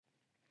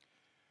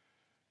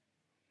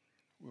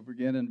We'll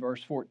begin in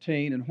verse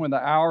 14. And when the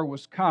hour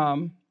was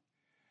come,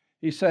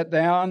 he sat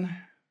down,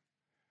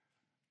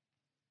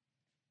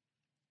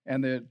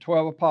 and the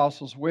 12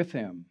 apostles with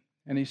him.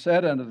 And he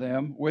said unto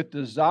them, With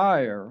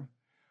desire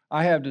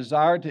I have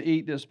desired to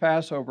eat this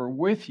Passover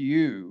with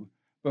you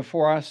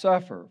before I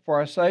suffer.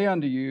 For I say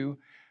unto you,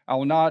 I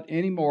will not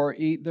any more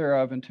eat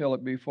thereof until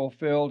it be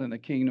fulfilled in the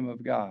kingdom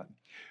of God.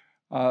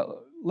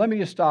 Let me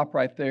just stop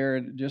right there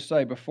and just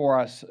say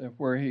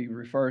where he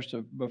refers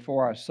to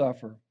before I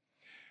suffer.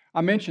 I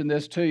mentioned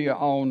this to you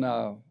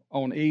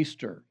on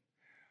Easter.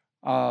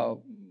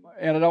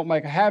 And I don't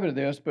make a habit of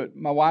this, but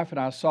my wife and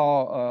I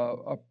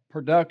saw a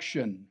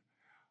production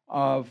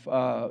of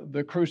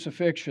the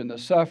crucifixion, the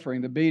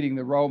suffering, the beating,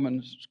 the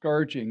Roman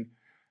scourging,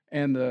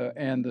 and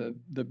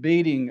the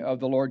beating of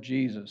the Lord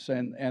Jesus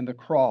and the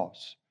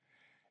cross.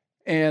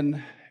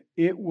 And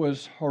it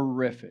was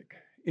horrific.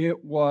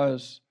 It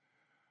was,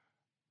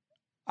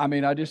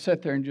 I just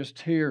sat there and just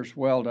tears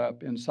welled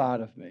up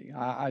inside of me.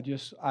 I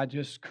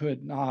just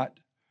could not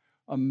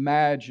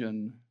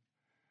imagine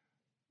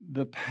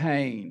the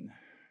pain.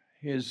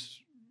 His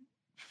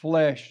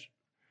flesh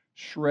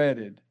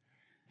shredded.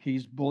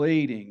 He's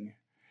bleeding.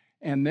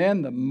 And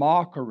then the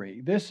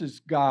mockery. This is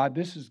God.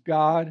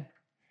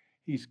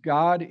 He's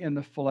God in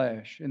the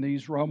flesh. And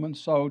these Roman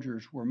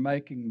soldiers were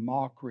making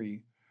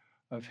mockery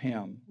of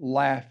him,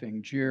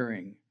 laughing,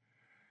 jeering.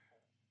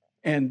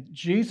 And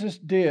Jesus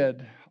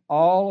did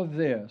all of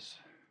this.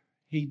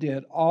 He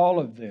did all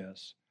of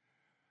this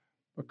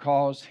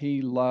because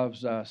he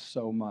loves us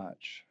so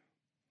much.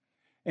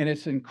 And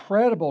it's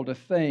incredible to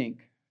think,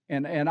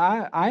 and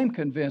I'm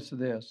convinced of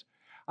this.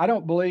 I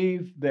don't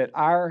believe that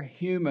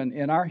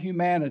in our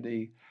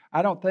humanity,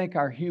 I don't think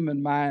our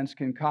human minds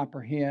can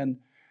comprehend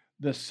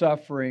the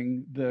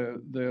suffering,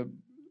 the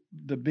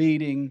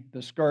beating,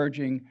 the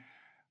scourging,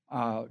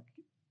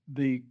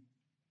 the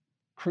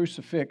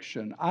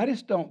crucifixion. I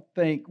just don't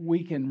think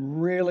we can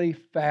really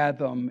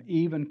fathom,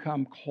 even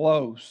come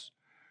close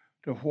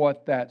to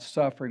what that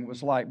suffering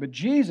was like. But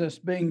Jesus,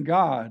 being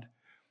God,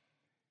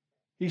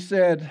 he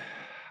said,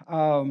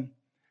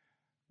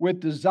 with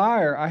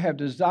desire, I have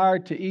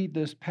desired to eat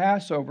this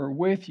Passover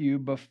with you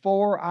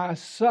before I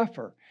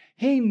suffer.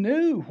 He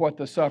knew what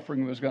the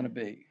suffering was going to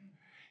be.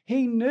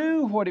 He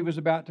knew what he was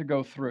about to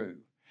go through.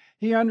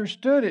 He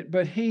understood it,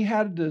 but he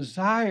had a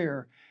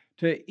desire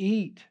to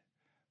eat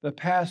the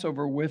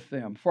Passover with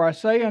them. For I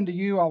say unto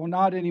you, I will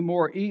not any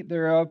more eat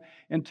thereof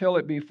until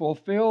it be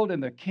fulfilled in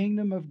the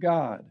kingdom of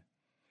God.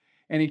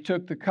 And he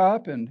took the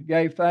cup and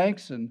gave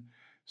thanks and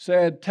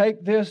said,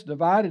 Take this,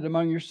 divide it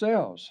among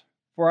yourselves.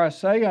 For I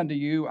say unto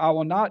you, I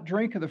will not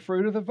drink of the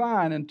fruit of the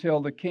vine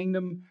until the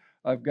kingdom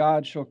of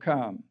God shall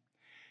come.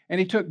 And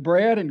he took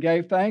bread and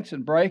gave thanks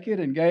and brake it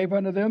and gave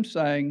unto them,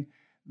 saying,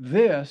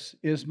 This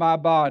is my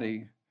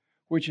body,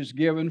 which is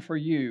given for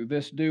you.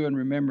 This do in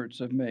remembrance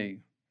of me.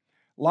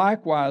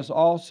 Likewise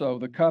also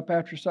the cup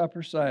after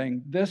supper,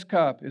 saying, This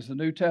cup is the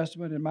New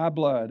Testament in my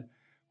blood,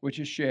 which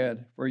is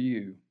shed for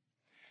you.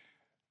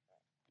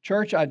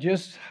 Church, I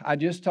just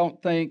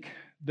don't think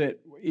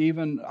that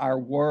even our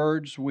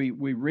words, we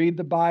read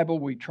the Bible,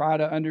 we try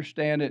to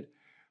understand it,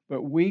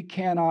 but we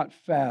cannot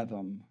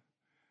fathom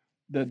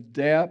the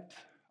depth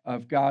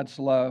of God's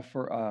love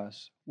for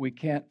us. We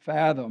can't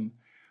fathom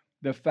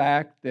the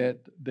fact that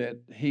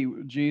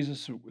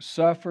Jesus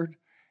suffered,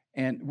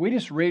 and we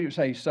just read it,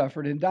 say he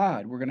suffered and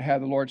died. We're going to have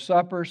the Lord's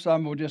Supper.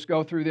 Some will just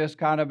go through this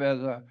kind of as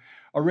a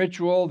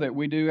ritual that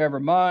we do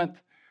every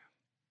month.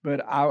 But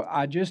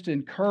I just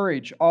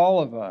encourage all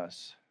of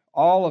us,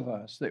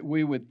 that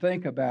we would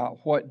think about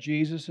what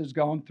Jesus has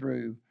gone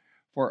through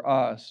for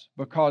us,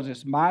 because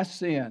it's my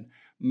sin,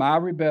 my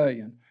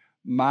rebellion,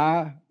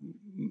 my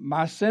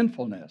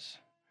sinfulness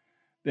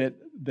that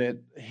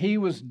he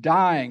was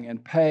dying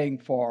and paying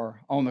for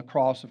on the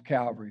cross of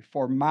Calvary,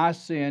 for my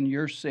sin,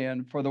 your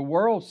sin, for the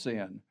world's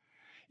sin.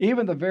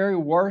 Even the very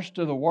worst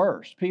of the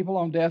worst, people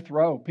on death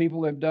row, people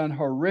who have done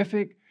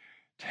horrific,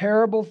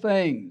 terrible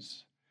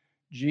things.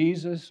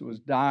 Jesus was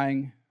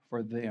dying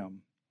for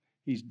them.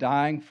 He's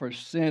dying for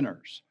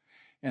sinners.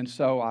 And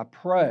so I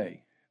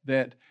pray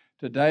that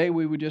today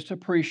we would just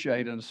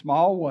appreciate in a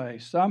small way,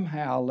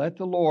 somehow let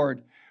the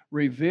Lord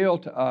reveal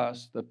to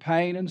us the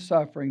pain and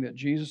suffering that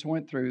Jesus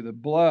went through, the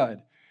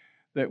blood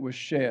that was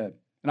shed.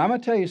 And I'm going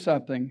to tell you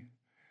something.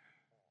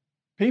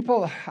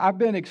 I've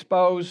been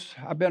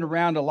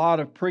around a lot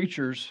of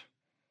preachers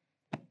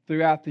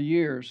throughout the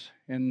years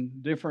in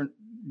different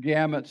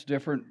gamuts,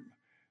 different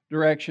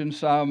directions.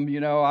 Some,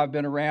 I've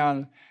been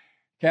around,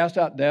 cast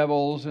out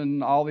devils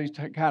and all these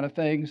kind of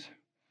things.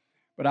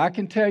 But I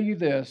can tell you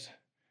this,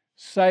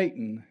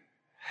 Satan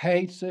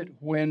hates it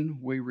when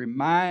we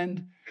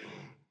remind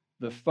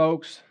the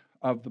folks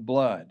of the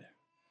blood.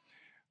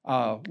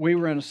 We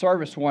were in a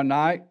service one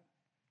night,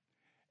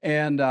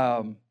 and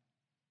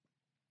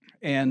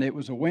it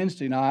was a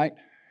Wednesday night,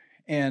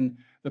 and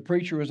the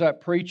preacher was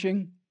up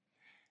preaching,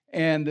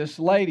 and this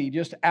lady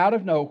just out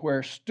of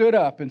nowhere stood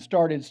up and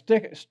started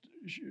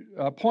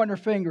pointing her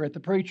finger at the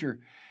preacher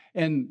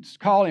and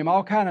calling him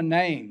all kind of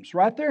names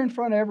right there in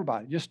front of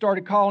everybody. Just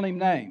started calling him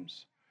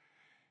names.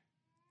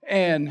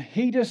 And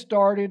he just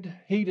started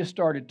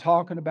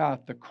talking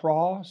about the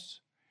cross.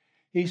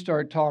 He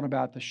started talking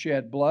about the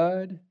shed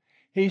blood.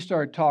 He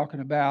started talking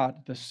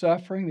about the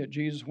suffering that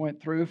Jesus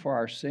went through for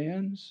our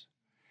sins.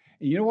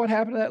 And you know what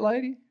happened to that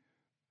lady?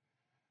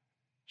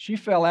 She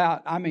fell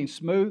out,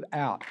 smooth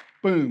out,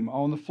 boom,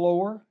 on the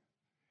floor.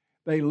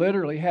 They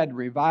literally had to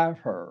revive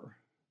her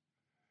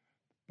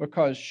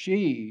because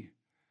she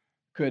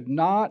could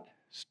not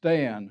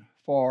stand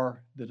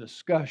for the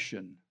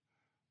discussion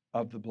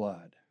of the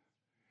blood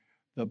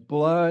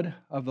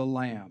of the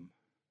Lamb.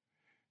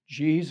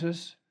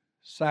 Jesus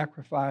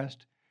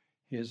sacrificed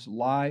his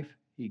life.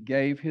 He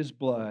gave his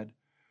blood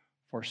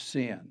for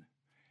sin.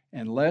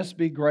 And let's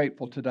be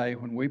grateful today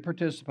when we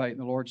participate in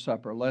the Lord's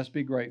Supper. Let's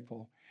be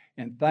grateful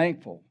and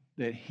thankful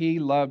that he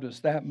loved us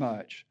that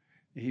much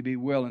that he'd be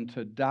willing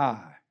to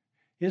die.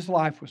 His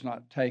life was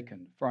not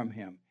taken from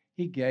him.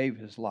 He gave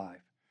his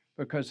life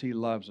because he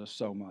loves us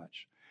so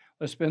much.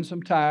 Let's spend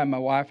some time. My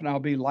wife and I will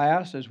be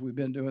last, as we've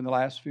been doing the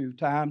last few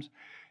times.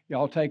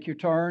 Y'all take your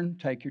turn,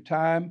 take your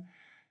time,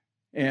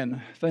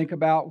 and think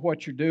about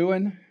what you're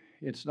doing.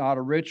 It's not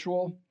a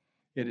ritual.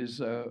 It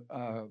is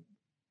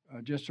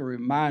just a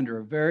reminder,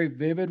 a very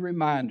vivid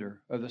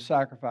reminder of the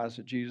sacrifice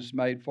that Jesus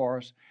made for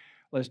us.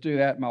 Let's do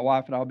that. My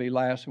wife and I will be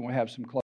last, and we'll have some